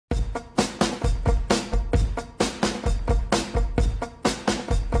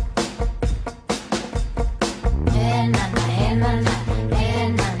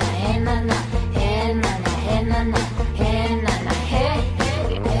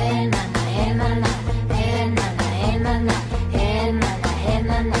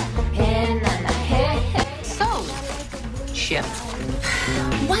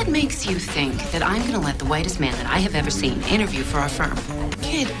think that I'm gonna let the whitest man that I have ever seen interview for our firm?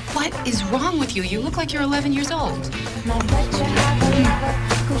 Kid, what is wrong with you? You look like you're 11 years old.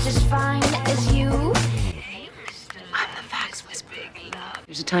 Who's as fine as you? I'm the facts whisperer.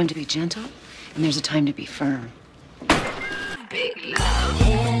 There's a time to be gentle, and there's a time to be firm. Big love.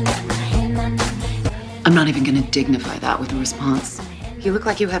 I'm not even gonna dignify that with a response. You look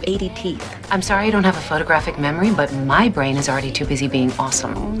like you have 80 teeth. I'm sorry I don't have a photographic memory, but my brain is already too busy being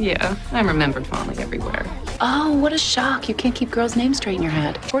awesome. Oh, yeah, I'm remembered fondly everywhere. Oh, what a shock. You can't keep girls' names straight in your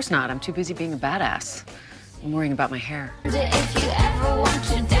head. Of course not. I'm too busy being a badass. I'm worrying about my hair. If you ever want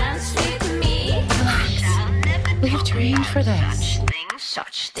to dance with me, relax. We have trained for this.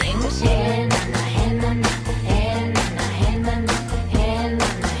 Such things.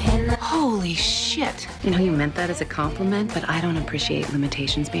 Holy shit. You know, you meant that as a compliment, but I don't appreciate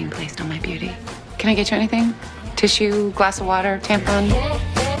limitations being placed on my beauty. Can I get you anything? Tissue, glass of water, tampon?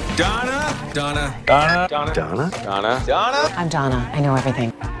 Donna. I'm Donna. I know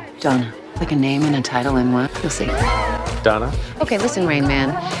everything. Donna. Like a name and a title and what? You'll see. Donna. Okay, listen, Rain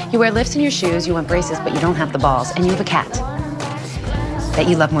Man. You wear lifts in your shoes, you want braces, but you don't have the balls, and you have a cat that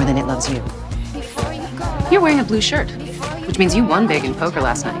you love more than it loves you. You're wearing a blue shirt, which means you won big in poker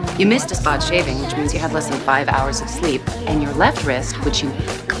last night. You missed a spot shaving, which means you had less than 5 hours of sleep, and your left wrist, which you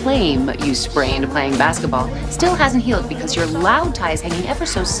claim you sprained playing basketball, still hasn't healed because your loud tie is hanging ever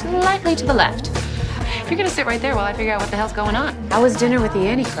so slightly to the left. You're gonna sit right there while I figure out what the hell's going on. How was dinner with the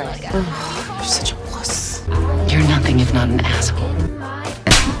Antichrist? Oh, you're such a wuss. You're nothing if not an asshole.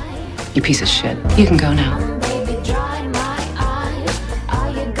 You piece of shit. You can go now.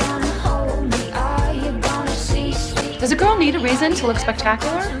 Does a girl need a reason to look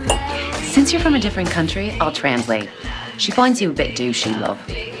spectacular? Since you're from a different country, I'll translate. She finds you a bit douchey, love.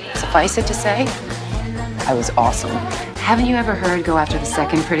 Suffice it to say, I was awesome. Haven't you ever heard go after the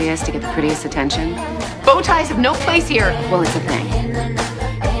second prettiest to get the prettiest attention? Bow ties have no place here. Well, it's a thing.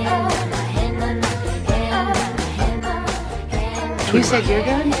 You said you're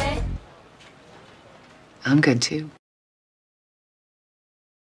good? I'm good too.